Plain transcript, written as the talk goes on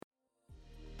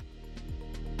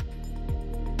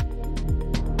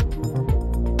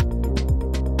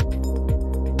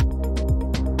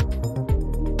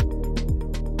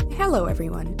Hello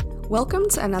everyone, welcome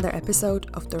to another episode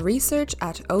of the Research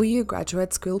at OU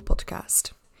Graduate School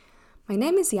podcast. My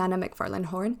name is Jana McFarlane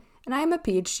Horn and I am a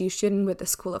PhD student with the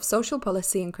School of Social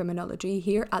Policy and Criminology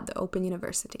here at the Open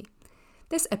University.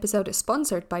 This episode is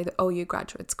sponsored by the OU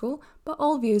Graduate School, but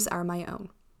all views are my own.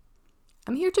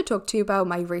 I'm here to talk to you about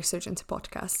my research into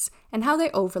podcasts and how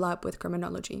they overlap with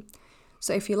criminology.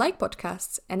 So if you like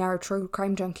podcasts and are a true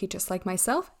crime junkie just like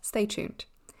myself, stay tuned.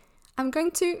 I'm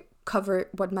going to cover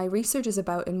what my research is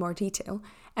about in more detail,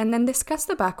 and then discuss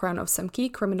the background of some key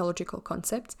criminological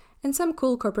concepts and some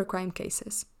cool corporate crime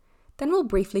cases. Then we'll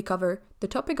briefly cover the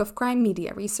topic of crime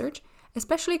media research,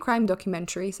 especially crime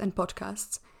documentaries and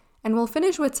podcasts, and we'll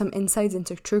finish with some insights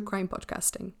into true crime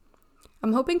podcasting.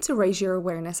 I'm hoping to raise your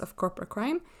awareness of corporate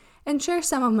crime and share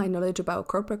some of my knowledge about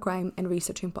corporate crime and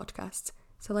researching podcasts.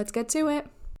 So let's get to it.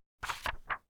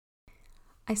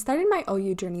 I started my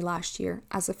OU journey last year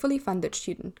as a fully funded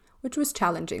student, which was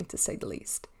challenging to say the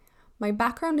least. My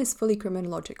background is fully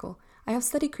criminological. I have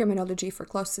studied criminology for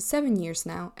close to 7 years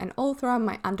now, and all throughout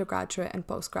my undergraduate and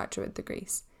postgraduate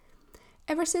degrees.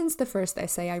 Ever since the first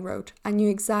essay I wrote, I knew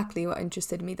exactly what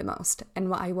interested me the most and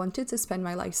what I wanted to spend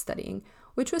my life studying,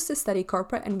 which was to study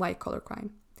corporate and white-collar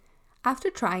crime.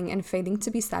 After trying and failing to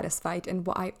be satisfied in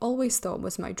what I always thought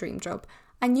was my dream job,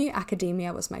 I knew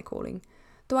academia was my calling.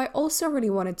 Though I also really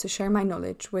wanted to share my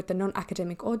knowledge with the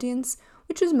non-academic audience,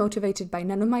 which was motivated by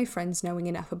none of my friends knowing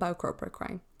enough about corporate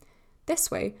crime. This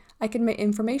way, I could make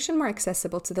information more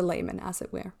accessible to the layman, as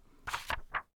it were.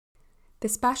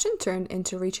 This passion turned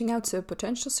into reaching out to a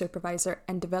potential supervisor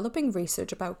and developing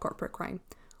research about corporate crime,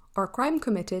 or crime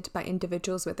committed by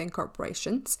individuals within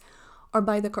corporations, or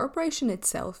by the corporation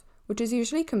itself, which is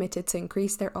usually committed to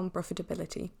increase their own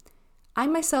profitability. I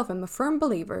myself am a firm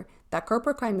believer that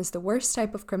corporate crime is the worst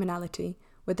type of criminality,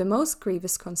 with the most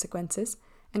grievous consequences,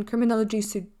 and criminology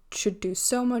should do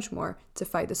so much more to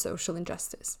fight the social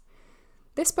injustice.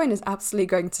 This point is absolutely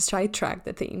going to sidetrack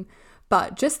the theme,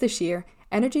 but just this year,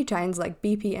 energy giants like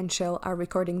BP and Shell are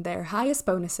recording their highest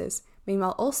bonuses,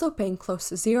 meanwhile also paying close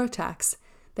to zero tax.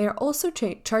 They are also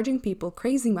charging people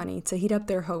crazy money to heat up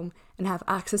their home and have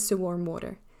access to warm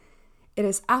water. It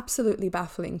is absolutely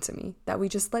baffling to me that we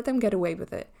just let them get away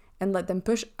with it and let them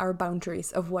push our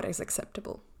boundaries of what is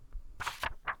acceptable.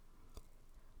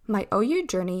 My OU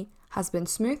journey has been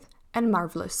smooth and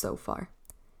marvelous so far.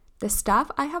 The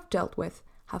staff I have dealt with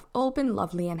have all been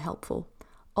lovely and helpful,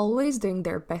 always doing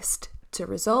their best to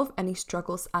resolve any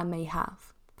struggles I may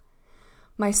have.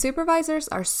 My supervisors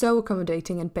are so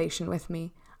accommodating and patient with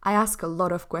me. I ask a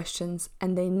lot of questions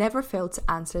and they never fail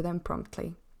to answer them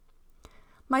promptly.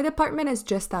 My department is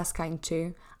just as kind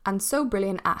too, and so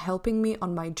brilliant at helping me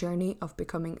on my journey of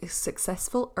becoming a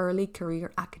successful early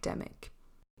career academic.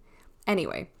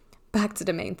 Anyway, back to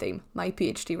the main theme, my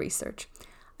PhD research.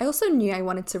 I also knew I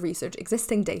wanted to research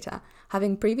existing data,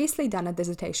 having previously done a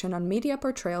dissertation on media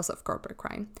portrayals of corporate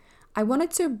crime. I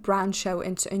wanted to branch out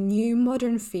into a new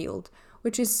modern field,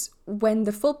 which is when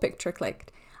the full picture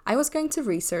clicked. I was going to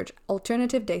research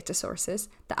alternative data sources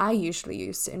that I usually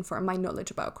use to inform my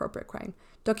knowledge about corporate crime,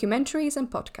 documentaries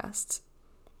and podcasts.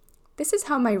 This is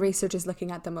how my research is looking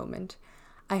at the moment.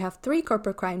 I have 3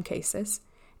 corporate crime cases,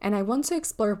 and I want to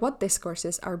explore what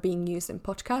discourses are being used in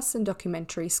podcasts and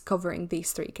documentaries covering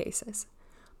these 3 cases.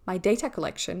 My data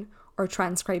collection, or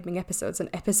transcribing episodes and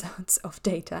episodes of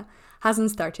data,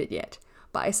 hasn't started yet,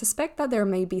 but I suspect that there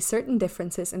may be certain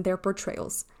differences in their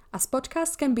portrayals, as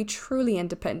podcasts can be truly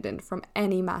independent from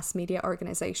any mass media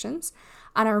organizations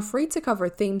and are free to cover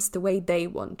themes the way they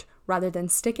want, rather than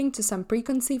sticking to some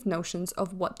preconceived notions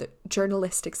of what the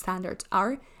journalistic standards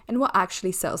are and what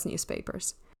actually sells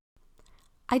newspapers.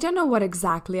 I don't know what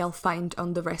exactly I'll find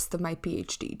on the rest of my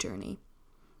PhD journey.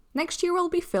 Next year will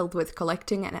be filled with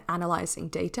collecting and analyzing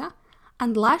data,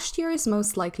 and last year is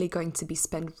most likely going to be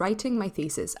spent writing my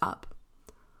thesis up.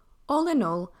 All in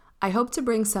all, I hope to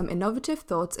bring some innovative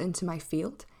thoughts into my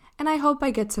field, and I hope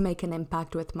I get to make an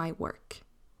impact with my work.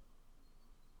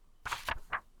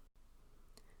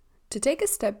 To take a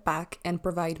step back and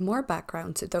provide more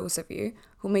background to those of you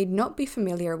who may not be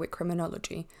familiar with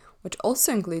criminology, which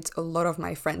also includes a lot of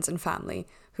my friends and family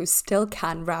who still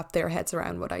can't wrap their heads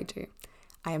around what I do.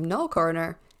 I am not a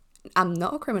coroner, I'm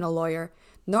not a criminal lawyer,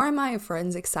 nor am I a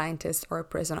forensic scientist or a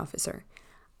prison officer.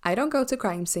 I don't go to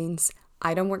crime scenes,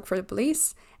 I don't work for the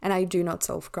police, and I do not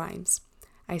solve crimes.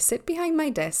 I sit behind my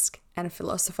desk and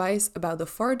philosophize about the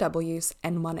 4 W's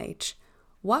and 1 H.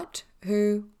 What,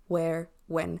 who, where,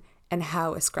 when, and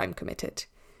how is crime committed?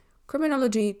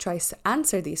 Criminology tries to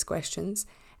answer these questions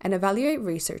and evaluate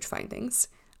research findings,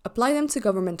 apply them to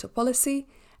governmental policy,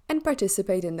 and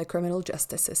participate in the criminal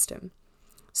justice system.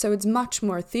 so it's much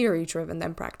more theory-driven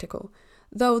than practical,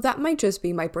 though that might just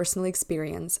be my personal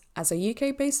experience as a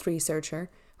UK-based researcher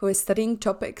who is studying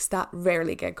topics that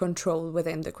rarely get controlled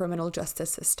within the criminal justice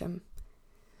system.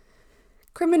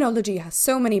 Criminology has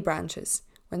so many branches.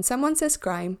 When someone says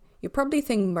crime, you probably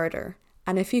think murder,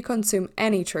 and if you consume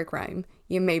any true crime,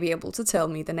 you may be able to tell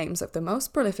me the names of the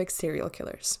most prolific serial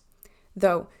killers.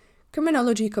 Though,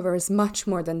 criminology covers much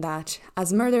more than that,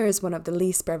 as murder is one of the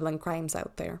least prevalent crimes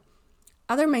out there.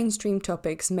 Other mainstream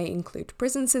topics may include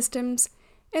prison systems,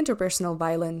 interpersonal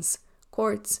violence,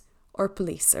 courts, or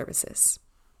police services.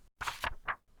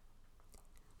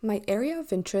 My area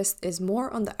of interest is more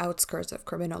on the outskirts of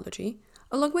criminology,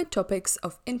 along with topics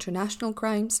of international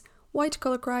crimes,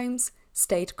 white-collar crimes,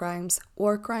 state crimes,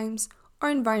 war crimes, or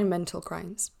environmental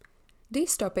crimes.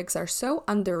 These topics are so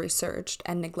under-researched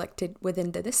and neglected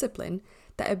within the discipline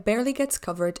that it barely gets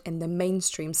covered in the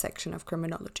mainstream section of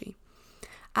criminology.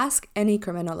 Ask any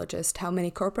criminologist how many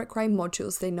corporate crime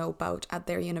modules they know about at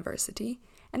their university,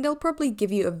 and they'll probably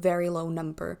give you a very low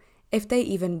number if they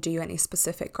even do any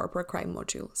specific corporate crime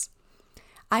modules.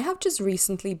 I have just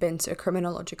recently been to a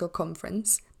criminological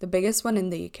conference, the biggest one in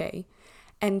the UK,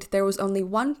 and there was only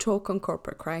one talk on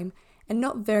corporate crime and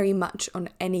not very much on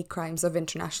any crimes of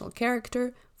international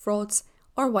character, frauds,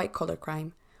 or white-collar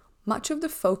crime. Much of the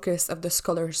focus of the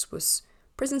scholars was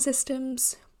prison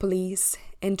systems, police,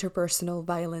 interpersonal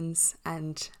violence,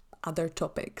 and other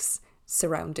topics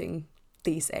surrounding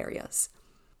these areas.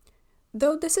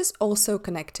 Though this is also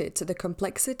connected to the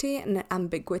complexity and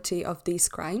ambiguity of these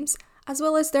crimes, as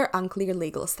well as their unclear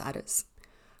legal status.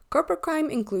 Corporate crime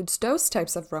includes those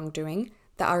types of wrongdoing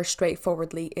that are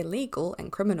straightforwardly illegal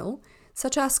and criminal,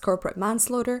 such as corporate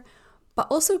manslaughter, but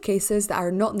also cases that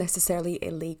are not necessarily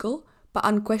illegal, but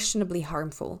unquestionably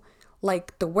harmful,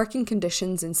 like the working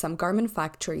conditions in some garment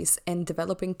factories in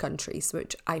developing countries,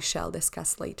 which I shall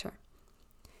discuss later.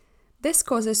 This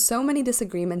causes so many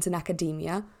disagreements in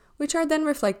academia, which are then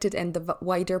reflected in the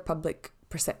wider public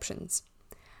perceptions.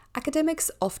 Academics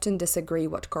often disagree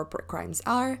what corporate crimes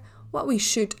are, what we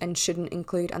should and shouldn't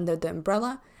include under the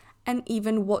umbrella, and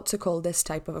even what to call this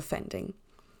type of offending.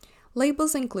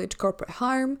 Labels include corporate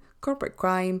harm, corporate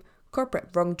crime, corporate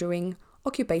wrongdoing,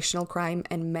 occupational crime,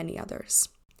 and many others.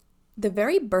 The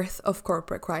very birth of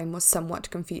corporate crime was somewhat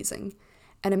confusing.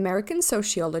 An American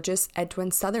sociologist,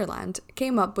 Edwin Sutherland,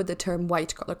 came up with the term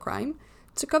white-collar crime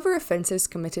to cover offences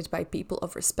committed by people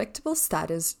of respectable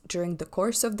status during the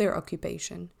course of their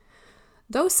occupation.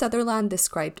 Though Sutherland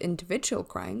described individual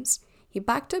crimes, he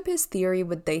backed up his theory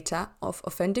with data of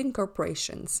offending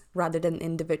corporations rather than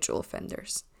individual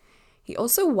offenders. He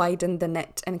also widened the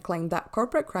net and claimed that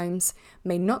corporate crimes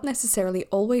may not necessarily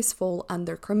always fall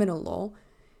under criminal law,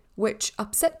 which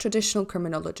upset traditional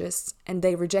criminologists, and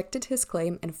they rejected his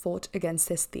claim and fought against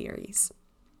his theories.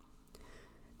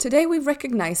 Today we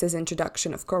recognize his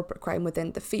introduction of corporate crime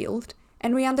within the field,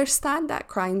 and we understand that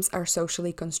crimes are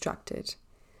socially constructed.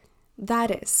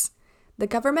 That is, the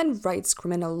government writes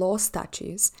criminal law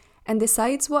statutes and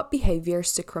decides what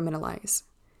behaviours to criminalize.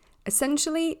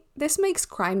 Essentially, this makes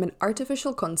crime an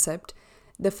artificial concept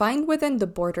defined within the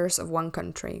borders of one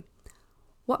country.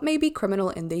 What may be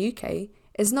criminal in the UK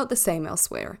is not the same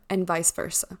elsewhere, and vice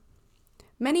versa.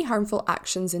 Many harmful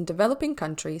actions in developing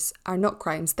countries are not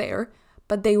crimes there,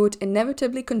 but they would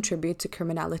inevitably contribute to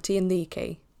criminality in the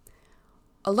UK.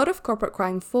 A lot of corporate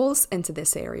crime falls into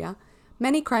this area.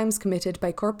 Many crimes committed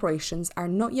by corporations are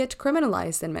not yet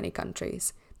criminalized in many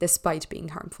countries, despite being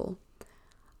harmful.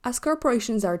 As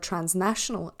corporations are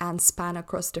transnational and span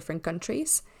across different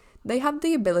countries, they have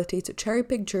the ability to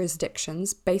cherry-pick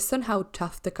jurisdictions based on how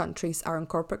tough the countries are on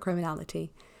corporate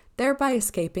criminality, thereby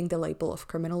escaping the label of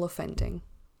criminal offending.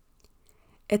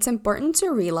 It's important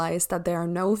to realize that there are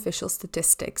no official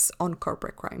statistics on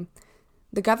corporate crime.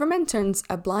 The government turns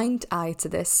a blind eye to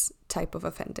this type of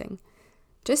offending.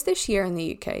 Just this year in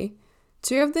the UK,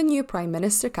 2 of the new Prime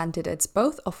Minister candidates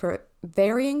both offer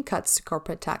varying cuts to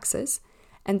corporate taxes,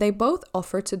 and they both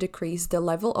offer to decrease the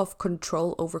level of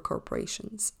control over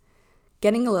corporations.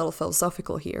 Getting a little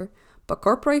philosophical here, but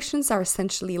corporations are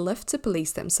essentially left to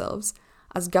police themselves,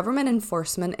 as government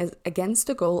enforcement is against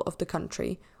the goal of the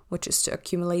country, which is to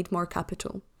accumulate more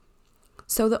capital.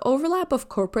 So the overlap of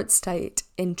corporate-state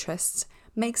interests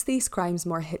makes these crimes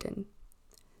more hidden.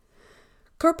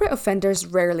 Corporate offenders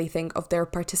rarely think of their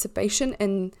participation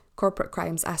in corporate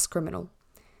crimes as criminal.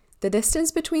 The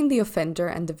distance between the offender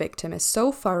and the victim is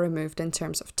so far removed in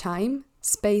terms of time,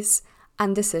 space,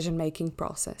 and decision-making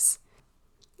process.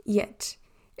 Yet,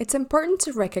 it's important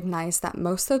to recognize that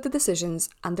most of the decisions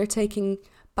undertaken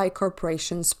by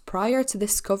corporations prior to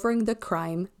discovering the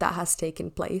crime that has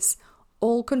taken place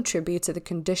all contribute to the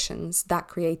conditions that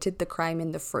created the crime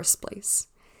in the first place.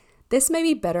 This may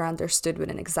be better understood with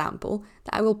an example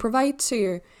that I will provide to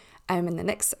you in the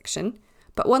next section,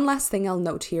 but one last thing I'll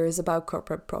note here is about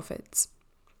corporate profits.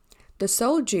 The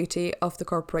sole duty of the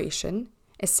corporation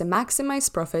is to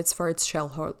maximize profits for its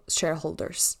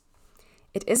shareholders.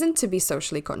 It isn't to be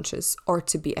socially conscious or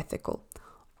to be ethical.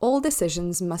 All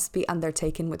decisions must be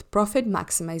undertaken with profit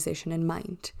maximization in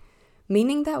mind,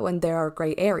 meaning that when there are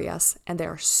grey areas, and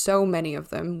there are so many of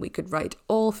them, we could write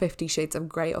all 50 shades of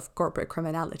grey of corporate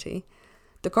criminality,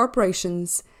 the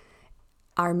corporations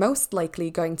are most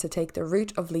likely going to take the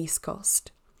route of least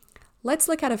cost. Let's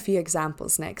look at a few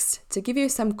examples next to give you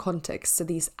some context to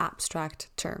these abstract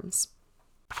terms.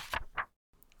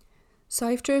 So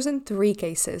I've chosen 3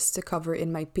 cases to cover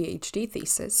in my PhD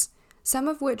thesis, some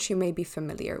of which you may be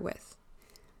familiar with.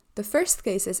 The first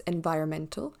case is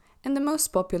environmental, and the most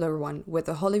popular one with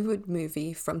the Hollywood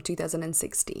movie from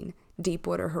 2016,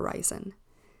 Deepwater Horizon.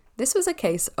 This was a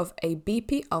case of a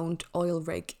BP-owned oil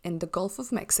rig in the Gulf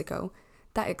of Mexico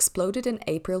that exploded in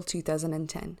April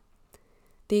 2010.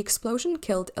 The explosion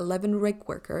killed 11 rig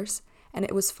workers, and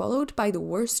it was followed by the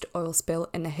worst oil spill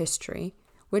in history,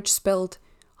 which spilled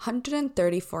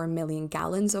 134 million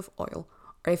gallons of oil,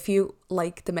 or if you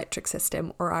like the metric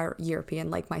system or are European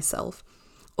like myself,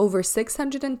 over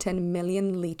 610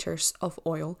 million litres of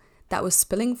oil that was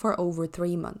spilling for over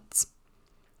 3 months.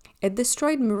 It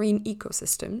destroyed marine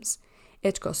ecosystems,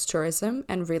 it caused tourism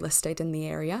and real estate in the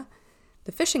area.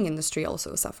 The fishing industry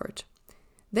also suffered.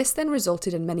 This then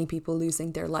resulted in many people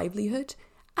losing their livelihood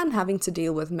and having to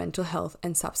deal with mental health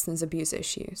and substance abuse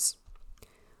issues.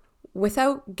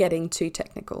 Without getting too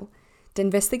technical, the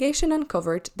investigation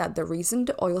uncovered that the reason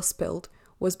the oil spilled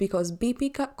was because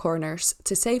BP cut corners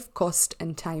to save cost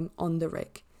and time on the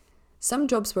rig. Some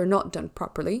jobs were not done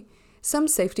properly, some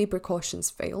safety precautions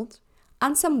failed,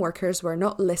 and some workers were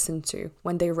not listened to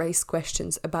when they raised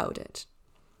questions about it.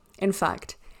 In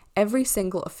fact, every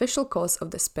single official cause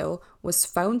of the spill was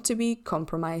found to be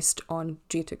compromised on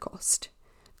due to cost.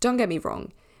 Don't get me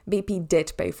wrong, BP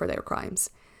did pay for their crimes.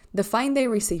 The fine they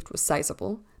received was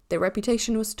sizable, their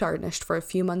reputation was tarnished for a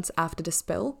few months after the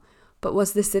spill, but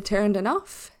was this deterrent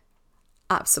enough?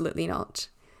 Absolutely not.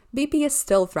 BP is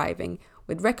still thriving,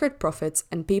 with record profits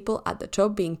and people at the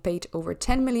top being paid over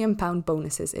 £10 million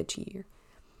bonuses each year.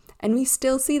 And we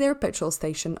still see their petrol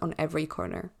station on every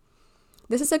corner.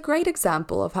 This is a great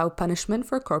example of how punishment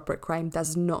for corporate crime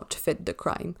does not fit the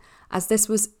crime, as this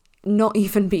was not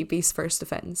even BP's first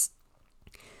offence.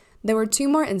 There were 2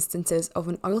 more instances of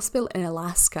an oil spill in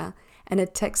Alaska and a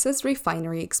Texas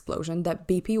refinery explosion that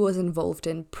BP was involved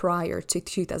in prior to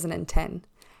 2010.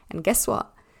 And guess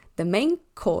what? The main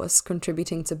cause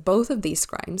contributing to both of these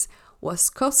crimes was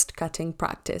cost-cutting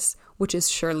practice, which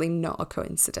is surely not a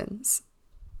coincidence.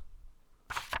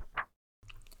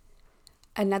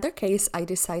 Another case I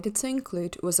decided to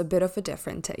include was a bit of a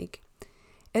different take.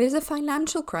 It is a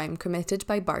financial crime committed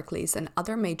by Barclays and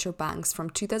other major banks from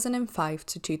 2005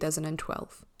 to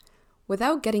 2012.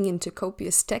 Without getting into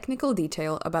copious technical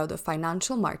detail about the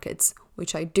financial markets,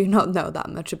 which I do not know that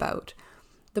much about,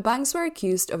 the banks were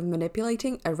accused of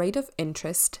manipulating a rate of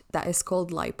interest that is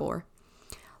called LIBOR.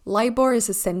 LIBOR is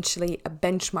essentially a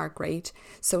benchmark rate,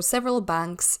 so several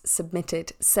banks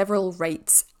submitted several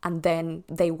rates and then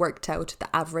they worked out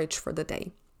the average for the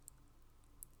day.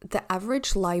 The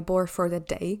average LIBOR for the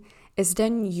day is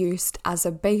then used as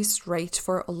a base rate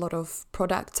for a lot of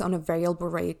products on a variable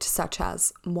rate, such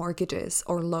as mortgages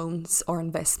or loans or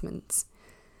investments.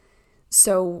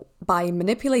 So by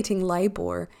manipulating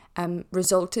LIBOR,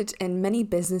 resulted in many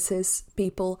businesses,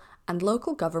 people, and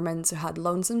local governments who had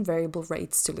loans and variable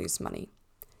rates to lose money.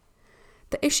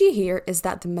 The issue here is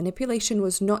that the manipulation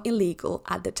was not illegal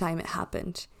at the time it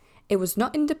happened. It was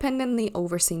not independently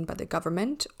overseen by the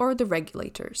government or the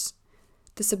regulators.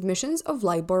 The submissions of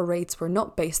LIBOR rates were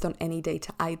not based on any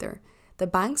data either. The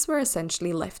banks were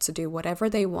essentially left to do whatever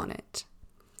they wanted.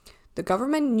 The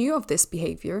government knew of this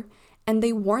behavior, and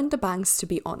they warned the banks to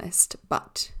be honest,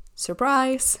 but,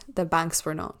 surprise, the banks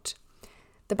were not.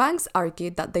 The banks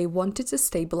argued that they wanted to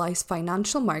stabilize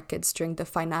financial markets during the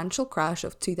financial crash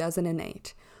of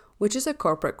 2008, which is a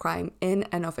corporate crime in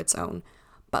and of its own,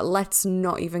 but let's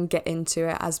not even get into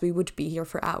it as we would be here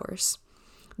for hours.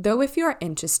 Though if you are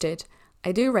interested,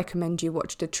 I do recommend you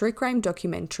watch the true crime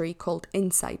documentary called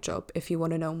Inside Job if you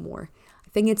want to know more. I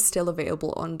think it's still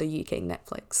available on the UK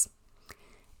Netflix.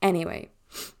 Anyway,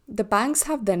 the banks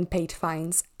have then paid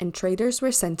fines and traders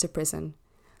were sent to prison,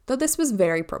 though this was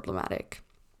very problematic.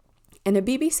 In a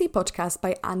BBC podcast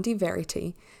by Andy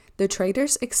Verity, the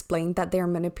traders explained that their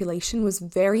manipulation was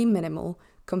very minimal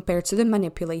compared to the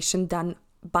manipulation done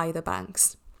by the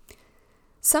banks.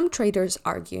 Some traders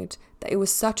argued that it was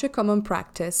such a common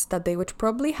practice that they would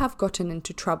probably have gotten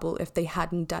into trouble if they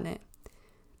hadn't done it.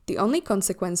 The only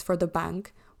consequence for the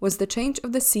bank was the change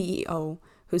of the CEO,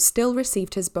 who still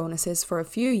received his bonuses for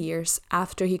a few years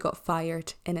after he got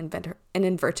fired, in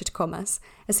inverted commas,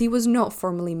 as he was not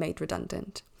formally made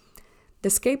redundant. The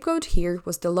scapegoat here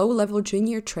was the low-level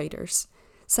junior traders,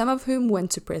 some of whom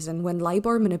went to prison when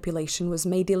LIBOR manipulation was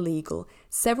made illegal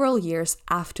several years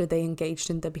after they engaged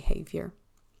in the behavior.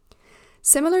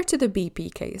 Similar to the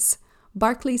BP case,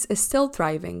 Barclays is still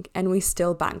thriving and we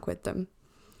still bank with them.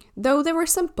 Though there were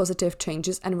some positive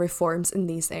changes and reforms in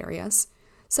these areas,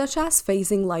 such as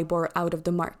phasing LIBOR out of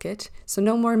the market, so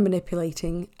no more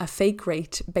manipulating a fake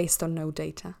rate based on no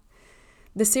data.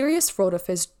 The Serious Fraud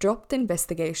Office dropped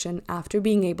investigation after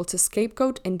being able to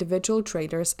scapegoat individual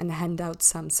traders and hand out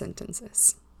some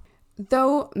sentences.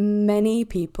 Though many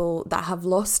people that have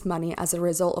lost money as a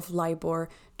result of LIBOR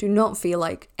do not feel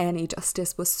like any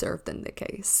justice was served in the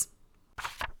case.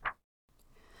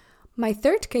 My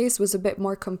third case was a bit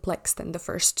more complex than the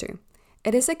first two.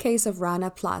 It is a case of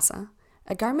Rana Plaza,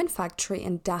 a garment factory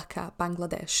in Dhaka,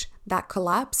 Bangladesh, that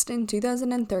collapsed in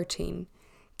 2013,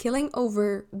 killing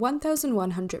over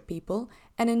 1,100 people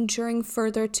and injuring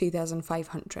further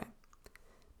 2,500.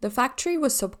 The factory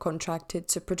was subcontracted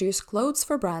to produce clothes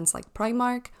for brands like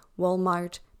Primark,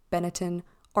 Walmart, Benetton,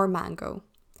 or Mango.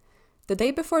 The day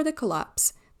before the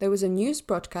collapse, there was a news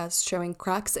broadcast showing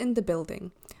cracks in the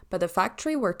building, but the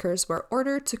factory workers were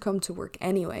ordered to come to work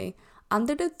anyway,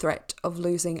 under the threat of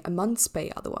losing a month's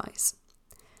pay otherwise.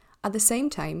 At the same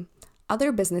time,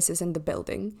 other businesses in the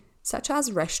building, such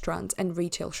as restaurants and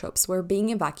retail shops, were being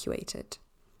evacuated.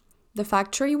 The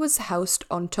factory was housed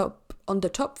on the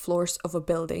top floors of a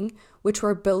building, which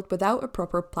were built without a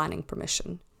proper planning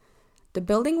permission. The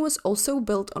building was also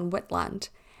built on wetland,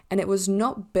 and it was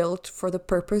not built for the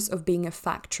purpose of being a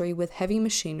factory with heavy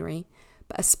machinery,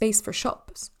 but a space for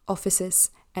shops, offices,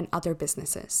 and other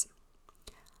businesses.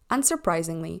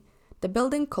 Unsurprisingly, the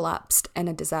building collapsed and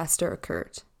a disaster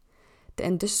occurred.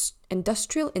 The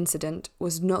industrial incident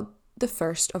was not the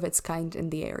first of its kind in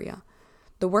the area.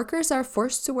 The workers are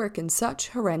forced to work in such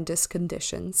horrendous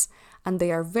conditions, and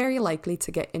they are very likely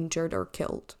to get injured or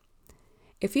killed.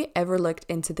 If you ever looked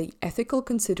into the ethical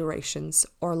considerations,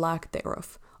 or lack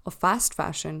thereof, of fast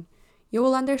fashion, you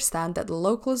will understand that the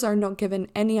locals are not given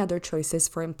any other choices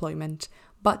for employment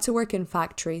but to work in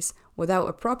factories without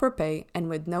a proper pay and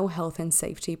with no health and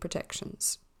safety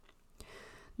protections.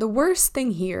 The worst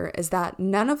thing here is that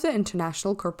none of the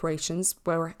international corporations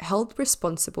were held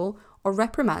responsible or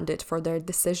reprimanded for their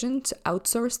decision to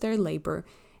outsource their labor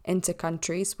into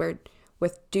countries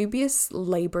with dubious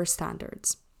labor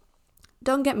standards.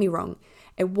 Don't get me wrong,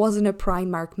 it wasn't a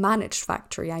Primark managed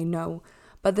factory, I know,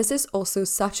 but this is also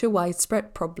such a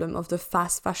widespread problem of the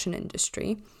fast fashion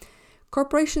industry.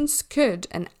 Corporations could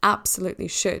and absolutely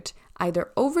should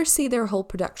either oversee their whole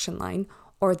production line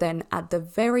or then, at the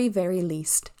very, very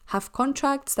least, have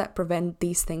contracts that prevent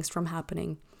these things from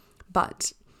happening.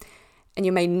 But, and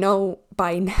you may know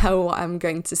by now what I'm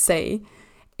going to say,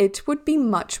 it would be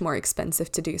much more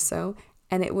expensive to do so,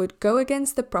 and it would go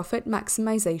against the profit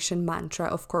maximization mantra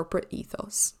of corporate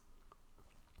ethos.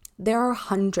 There are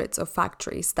hundreds of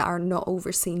factories that are not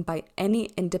overseen by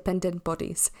any independent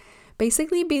bodies,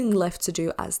 basically being left to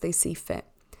do as they see fit.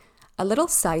 A little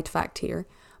side fact here,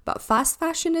 but fast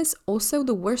fashion is also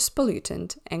the worst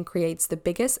pollutant and creates the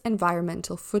biggest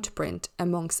environmental footprint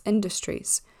amongst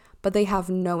industries, but they have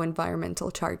no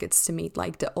environmental targets to meet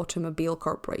like the automobile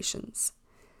corporations.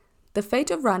 The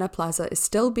fate of Rana Plaza is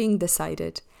still being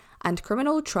decided, and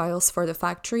criminal trials for the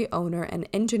factory owner and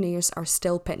engineers are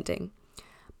still pending.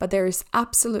 But there is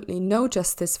absolutely no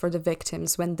justice for the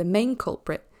victims when the main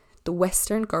culprit, the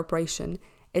Western corporation,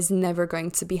 is never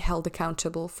going to be held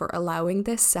accountable for allowing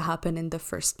this to happen in the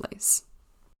first place.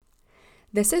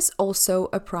 This is also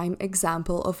a prime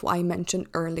example of what I mentioned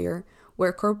earlier,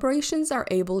 where corporations are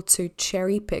able to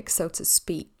cherry pick, so to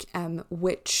speak,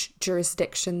 which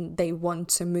jurisdiction they want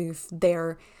to move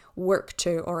their work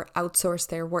to or outsource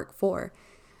their work for.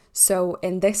 So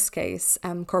in this case,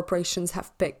 corporations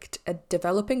have picked a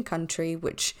developing country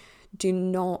which do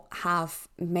not have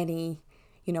many,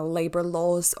 labor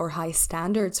laws or high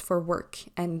standards for work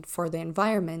and for the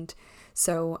environment.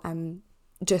 So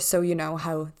just so you know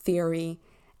how theory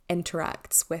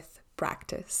interacts with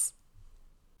practice.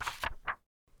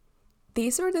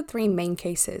 These are the three main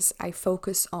cases I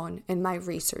focus on in my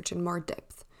research in more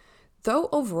depth, though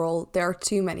overall there are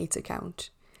too many to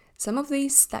count. Some of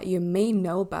these that you may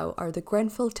know about are the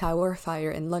Grenfell Tower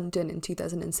fire in London in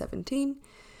 2017,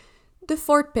 The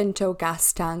Ford Pinto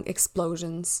gas tank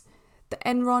explosions, the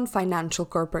Enron financial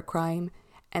corporate crime,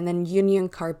 and then Union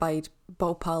Carbide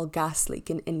Bhopal gas leak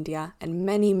in India, and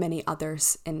many, many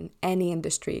others in any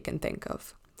industry you can think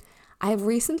of. I have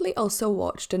recently also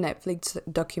watched a Netflix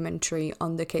documentary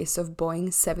on the case of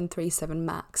Boeing 737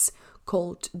 MAX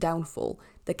called Downfall,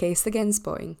 the case against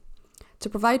Boeing. To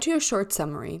provide you a short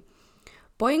summary,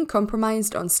 Boeing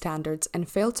compromised on standards and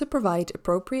failed to provide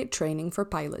appropriate training for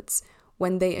pilots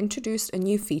when they introduced a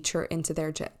new feature into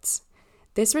their jets.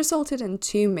 This resulted in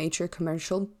 2 major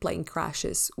commercial plane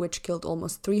crashes, which killed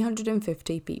almost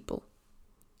 350 people.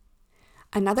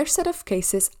 Another set of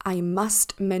cases I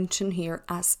must mention here,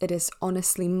 as it is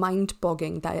honestly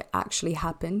mind-boggling that it actually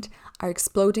happened, are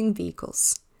exploding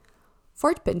vehicles.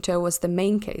 Ford Pinto was the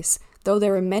main case, though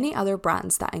there were many other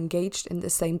brands that engaged in the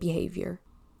same behavior.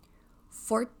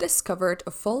 Ford discovered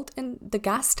a fault in the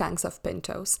gas tanks of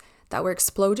Pintos that were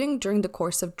exploding during the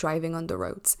course of driving on the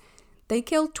roads. They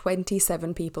killed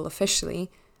 27 people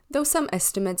officially, though some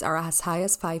estimates are as high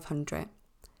as 500.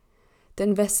 The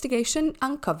investigation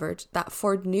uncovered that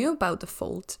Ford knew about the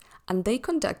fault, and they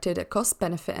conducted a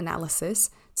cost-benefit analysis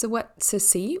to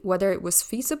see whether it was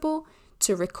feasible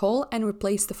to recall and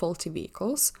replace the faulty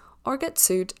vehicles, or get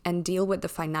sued and deal with the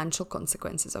financial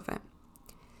consequences of it.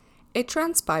 It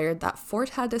transpired that Ford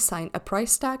had assigned a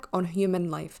price tag on human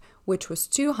life, which was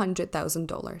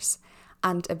 $200,000,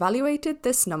 and evaluated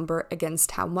this number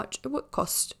against how much it would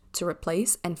cost to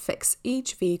replace and fix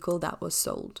each vehicle that was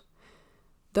sold.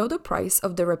 Though the price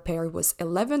of the repair was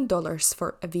 $11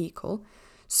 for a vehicle,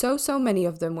 so many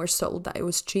of them were sold that it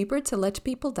was cheaper to let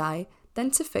people die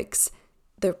than to fix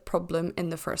the problem in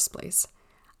the first place.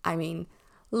 I mean,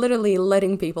 literally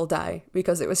letting people die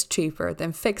because it was cheaper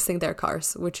than fixing their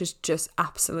cars, which is just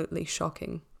absolutely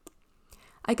shocking.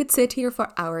 I could sit here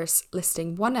for hours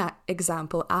listing one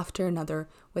example after another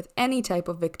with any type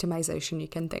of victimization you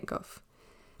can think of.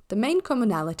 The main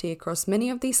commonality across many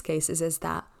of these cases is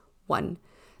that 1.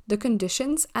 The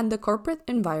conditions and the corporate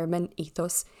environment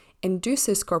ethos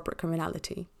induces corporate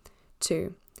criminality.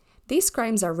 2. These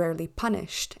crimes are rarely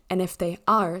punished, and if they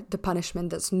are, the punishment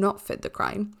does not fit the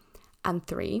crime. And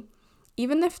 3.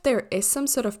 Even if there is some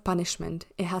sort of punishment,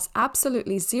 it has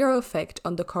absolutely zero effect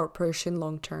on the corporation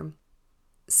long term.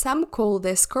 Some call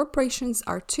this corporations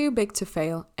are too big to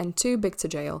fail and too big to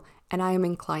jail, and I am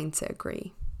inclined to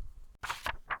agree.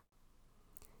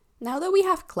 Now that we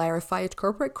have clarified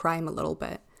corporate crime a little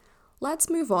bit, let's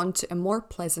move on to a more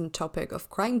pleasant topic of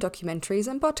crime documentaries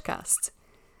and podcasts.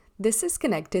 This is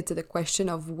connected to the question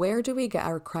of where do we get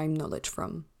our crime knowledge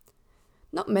from?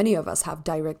 Not many of us have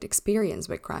direct experience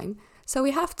with crime, so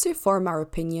we have to form our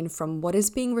opinion from what is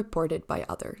being reported by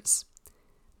others.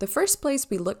 The first place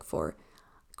we look for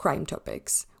crime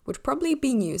topics would probably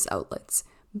be news outlets,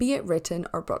 be it written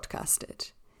or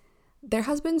broadcasted. There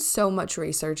has been so much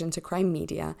research into crime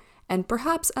media, and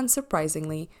perhaps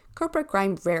unsurprisingly, corporate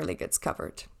crime rarely gets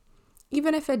covered.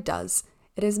 Even if it does,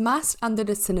 it is masked under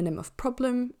the synonym of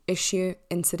problem, issue,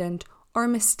 incident, or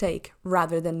mistake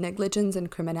rather than negligence and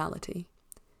criminality.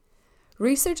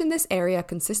 Research in this area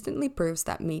consistently proves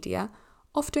that media,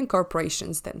 often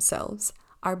corporations themselves,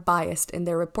 are biased in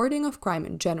their reporting of crime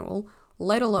in general,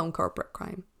 let alone corporate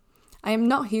crime. I am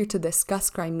not here to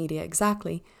discuss crime media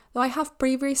exactly, though I have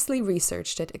previously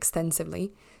researched it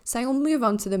extensively, so I will move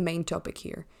on to the main topic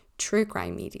here, true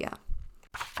crime media.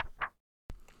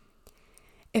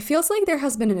 It feels like there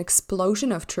has been an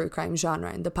explosion of true crime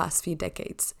genre in the past few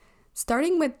decades,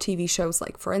 starting with TV shows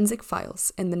like Forensic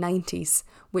Files in the 90s,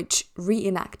 which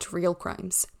reenact real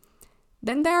crimes.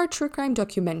 Then there are true crime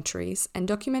documentaries and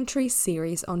documentary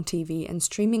series on TV and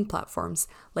streaming platforms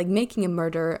like Making a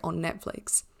Murderer on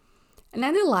Netflix. And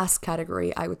then the last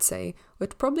category, I would say,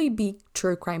 would probably be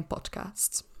true crime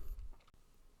podcasts.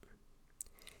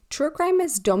 True crime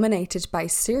is dominated by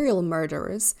serial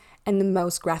murderers and the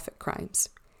most graphic crimes.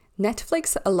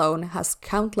 Netflix alone has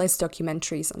countless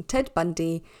documentaries on Ted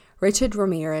Bundy, Richard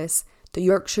Ramirez, the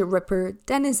Yorkshire Ripper,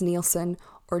 Dennis Nielsen,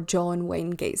 or John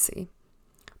Wayne Gacy.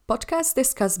 Podcasts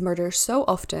discuss murder so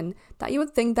often that you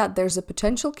would think that there's a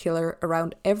potential killer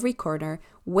around every corner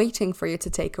waiting for you to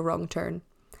take a wrong turn.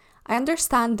 I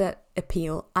understand that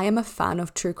appeal. I am a fan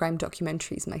of true crime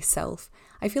documentaries myself.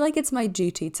 I feel like it's my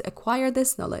duty to acquire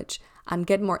this knowledge and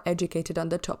get more educated on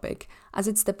the topic, as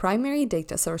it's the primary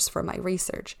data source for my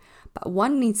research, but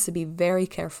one needs to be very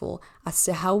careful as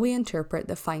to how we interpret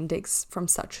the findings from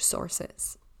such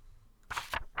sources.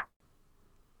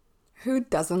 Who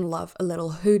doesn't love a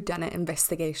little whodunit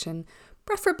investigation,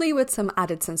 preferably with some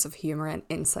added sense of humor and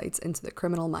insights into the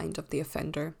criminal mind of the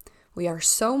offender? We are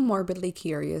so morbidly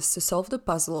curious to solve the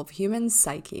puzzle of human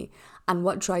psyche and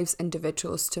what drives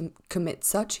individuals to commit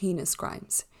such heinous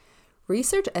crimes.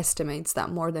 Research estimates that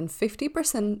more than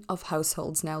 50% of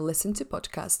households now listen to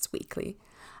podcasts weekly,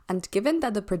 and given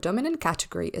that the predominant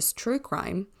category is true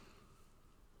crime,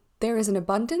 there is an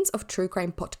abundance of true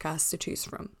crime podcasts to choose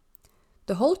from.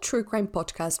 The whole true crime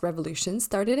podcast revolution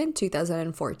started in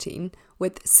 2014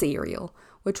 with Serial,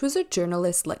 which was a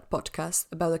journalist-led podcast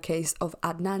about the case of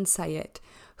Adnan Syed,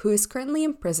 who is currently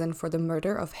in prison for the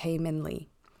murder of Hae Min Lee.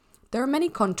 There are many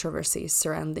controversies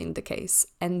surrounding the case,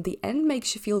 and the end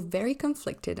makes you feel very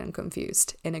conflicted and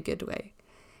confused in a good way.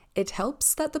 It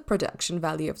helps that the production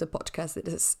value of the podcast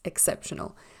is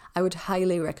exceptional. I would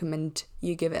highly recommend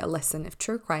you give it a listen if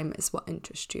true crime is what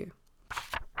interests you.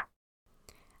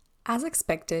 As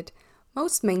expected,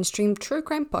 most mainstream true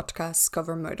crime podcasts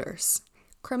cover murders.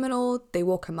 Criminal, They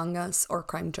Walk Among Us, or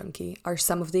Crime Junkie are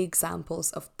some of the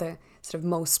examples of the sort of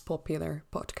most popular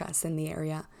podcasts in the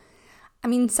area. I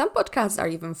mean, some podcasts are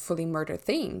even fully murder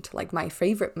themed, like My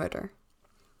Favorite Murder.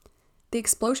 The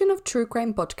explosion of true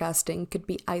crime podcasting could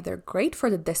be either great for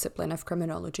the discipline of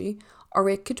criminology, or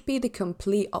it could be the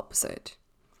complete opposite.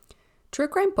 True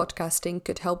crime podcasting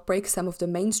could help break some of the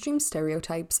mainstream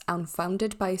stereotypes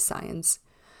unfounded by science,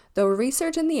 though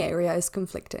research in the area is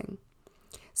conflicting.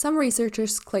 Some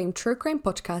researchers claim true crime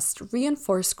podcasts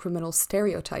reinforce criminal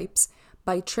stereotypes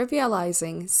by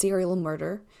trivializing serial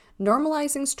murder,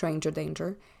 normalizing stranger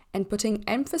danger, and putting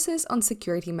emphasis on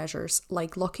security measures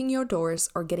like locking your doors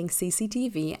or getting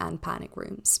CCTV and panic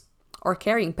rooms. Or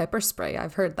carrying pepper spray,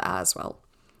 I've heard that as well,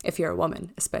 if you're a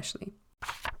woman especially.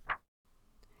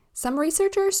 Some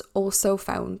researchers also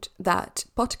found that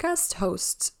podcast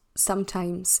hosts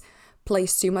sometimes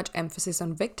place too much emphasis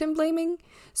on victim blaming,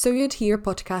 so you'd hear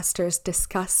podcasters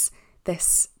discuss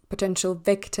this potential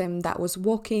victim that was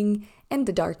walking in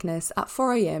the darkness at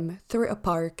 4 a.m. through a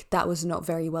park that was not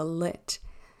very well lit.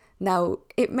 Now,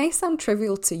 it may sound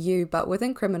trivial to you, but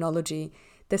within criminology,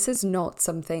 this is not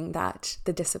something that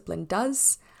the discipline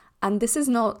does, and this is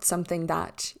not something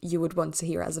that you would want to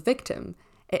hear as a victim.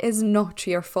 It is not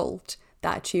your fault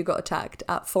that you got attacked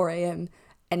at 4 a.m.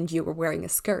 and you were wearing a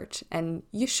skirt, and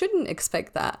you shouldn't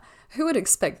expect that. Who would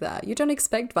expect that? You don't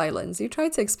expect violence. You try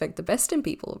to expect the best in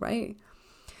people, right?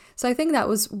 So I think that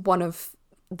was one of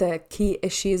the key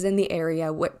issues in the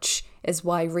area, which is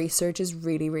why research is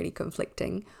really, really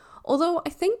conflicting. Although I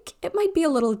think it might be a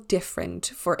little different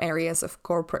for areas of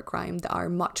corporate crime that are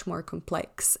much more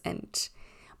complex and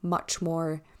much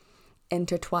more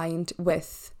intertwined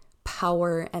with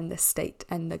power and the state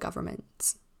and the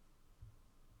government.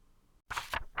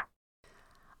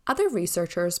 Other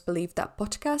researchers believe that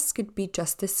podcasts could be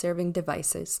justice-serving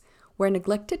devices where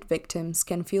neglected victims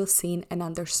can feel seen and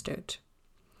understood.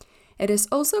 It is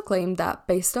also claimed that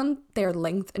based on their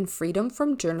length and freedom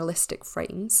from journalistic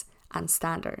frames and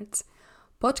standards,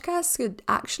 podcasts could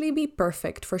actually be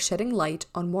perfect for shedding light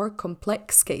on more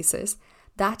complex cases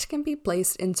that can be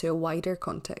placed into a wider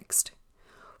context.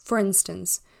 For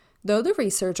instance, though the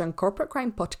research on corporate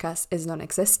crime podcasts is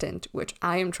non-existent, which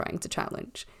I am trying to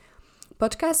challenge,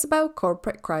 podcasts about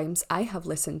corporate crimes I have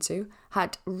listened to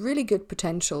had really good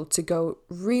potential to go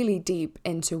really deep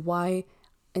into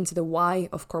the why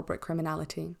of corporate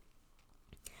criminality.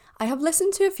 I have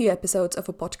listened to a few episodes of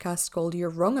a podcast called You're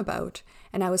Wrong About,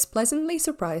 and I was pleasantly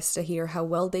surprised to hear how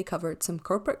well they covered some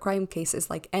corporate crime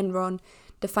cases like Enron,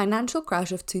 the financial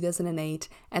crash of 2008,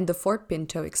 and the Fort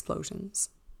Pinto explosions.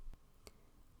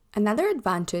 Another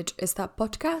advantage is that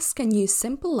podcasts can use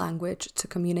simple language to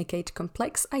communicate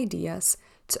complex ideas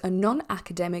to a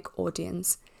non-academic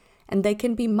audience, and they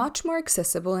can be much more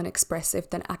accessible and expressive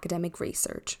than academic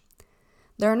research.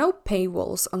 There are no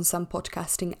paywalls on some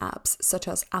podcasting apps, such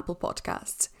as Apple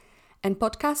Podcasts, and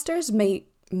podcasters may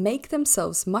make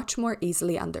themselves much more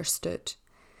easily understood.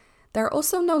 There are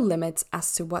also no limits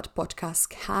as to what podcasts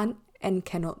can and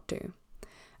cannot do.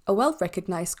 A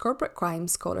well-recognized corporate crime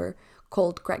scholar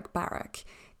called Greg Barak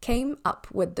came up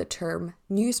with the term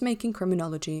newsmaking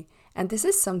criminology, and this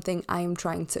is something I am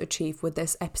trying to achieve with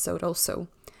this episode also.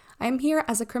 I am here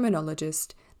as a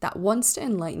criminologist that wants to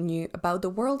enlighten you about the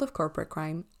world of corporate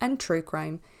crime and true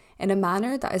crime in a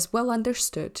manner that is well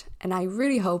understood, and I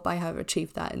really hope I have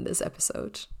achieved that in this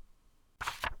episode.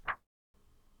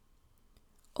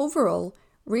 Overall,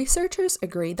 researchers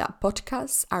agree that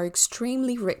podcasts are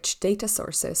extremely rich data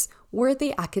sources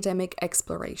worthy academic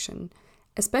exploration,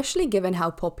 especially given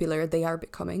how popular they are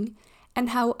becoming and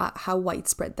how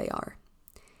widespread they are.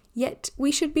 Yet,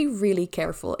 we should be really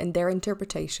careful in their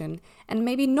interpretation and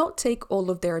maybe not take all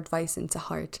of their advice into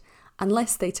heart,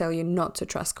 unless they tell you not to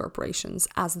trust corporations,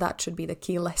 as that should be the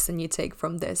key lesson you take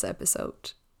from this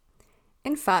episode.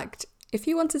 In fact, if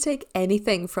you want to take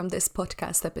anything from this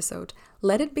podcast episode,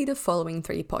 let it be the following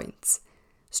 3 points.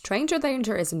 Stranger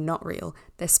danger is not real,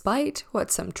 despite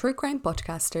what some true crime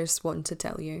podcasters want to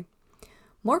tell you.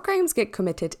 More crimes get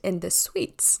committed in the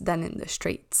suites than in the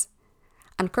streets.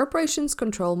 And corporations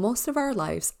control most of our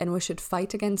lives, and we should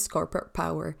fight against corporate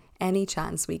power any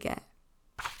chance we get.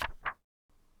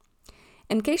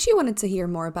 In case you wanted to hear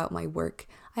more about my work,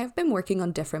 I have been working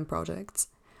on different projects.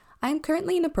 I am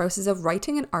currently in the process of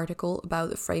writing an article about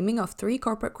the framing of 3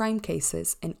 corporate crime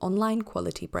cases in online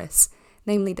quality press,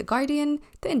 namely The Guardian,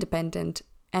 The Independent,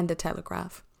 and The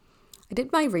Telegraph. I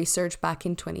did my research back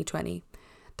in 2020.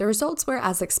 The results were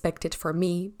as expected for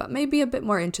me, but maybe a bit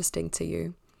more interesting to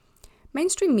you.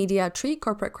 Mainstream media treat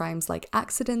corporate crimes like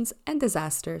accidents and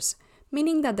disasters,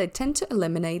 meaning that they tend to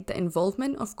eliminate the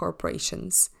involvement of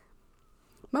corporations.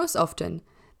 Most often,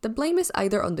 the blame is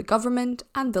either on the government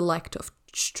and the lack of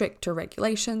stricter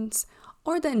regulations,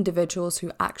 or the individuals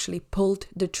who actually pulled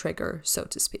the trigger, so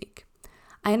to speak.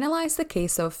 I analysed the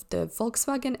case of the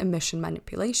Volkswagen emission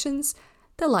manipulations,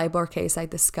 the LIBOR case I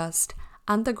discussed,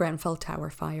 and the Grenfell Tower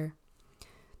fire.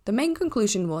 The main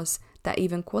conclusion was that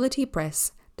even quality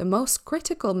press, the most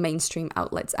critical mainstream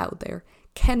outlets out there,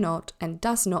 cannot and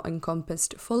does not encompass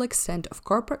the full extent of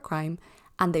corporate crime,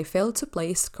 and they fail to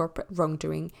place corporate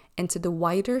wrongdoing into the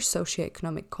wider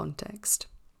socioeconomic context.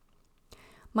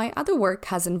 My other work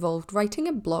has involved writing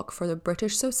a blog for the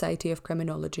British Society of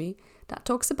Criminology that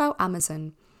talks about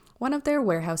Amazon. One of their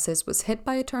warehouses was hit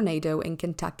by a tornado in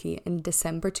Kentucky in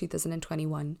December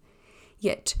 2021.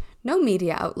 Yet, no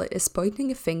media outlet is pointing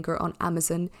a finger on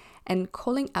Amazon and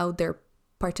calling out their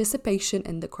participation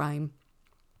in the crime.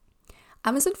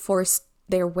 Amazon forced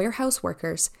their warehouse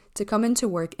workers to come into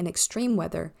work in extreme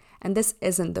weather, and this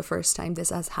isn't the first time this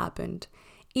has happened,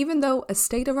 even though a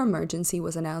state of emergency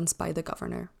was announced by the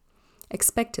governor.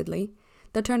 Expectedly,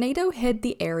 the tornado hit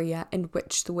the area in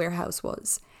which the warehouse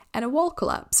was, and a wall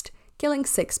collapsed, killing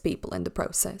 6 people in the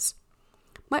process.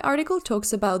 My article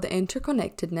talks about the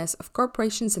interconnectedness of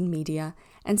corporations and media,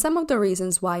 and some of the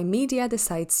reasons why media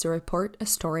decides to report a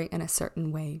story in a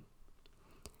certain way.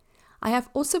 I have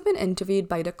also been interviewed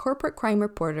by the Corporate Crime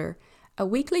Reporter, a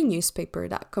weekly newspaper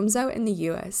that comes out in the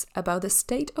US about the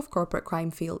state of corporate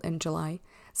crime field in July,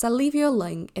 so I'll leave you a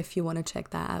link if you want to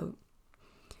check that out.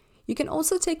 You can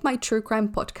also take my true crime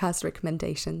podcast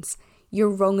recommendations, You're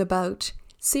Wrong About,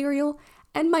 Serial,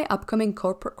 and my upcoming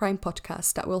corporate crime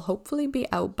podcast that will hopefully be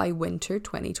out by winter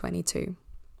 2022.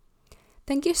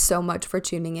 Thank you so much for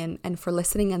tuning in and for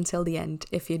listening until the end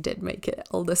if you did make it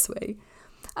all this way.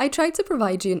 I tried to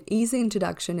provide you an easy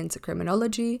introduction into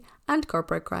criminology and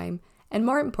corporate crime, and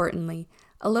more importantly,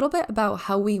 a little bit about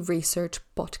how we research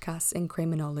podcasts in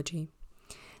criminology.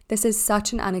 This is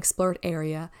such an unexplored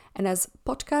area, and as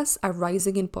podcasts are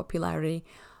rising in popularity,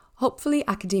 hopefully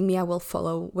academia will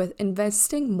follow with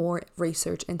investing more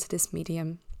research into this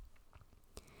medium.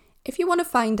 If you want to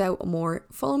find out more,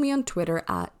 follow me on Twitter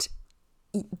at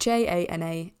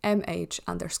JANAMH__,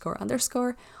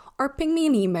 or ping me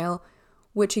an email,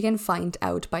 which you can find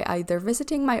out by either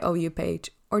visiting my OU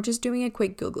page or just doing a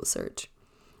quick Google search.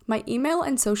 My email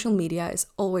and social media is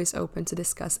always open to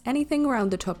discuss anything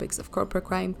around the topics of corporate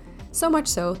crime, so much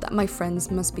so that my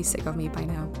friends must be sick of me by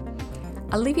now.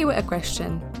 I'll leave you with a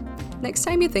question. Next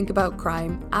time you think about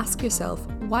crime, ask yourself,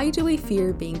 why do we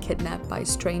fear being kidnapped by a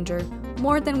stranger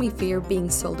more than we fear being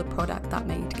sold a product that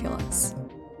may kill us?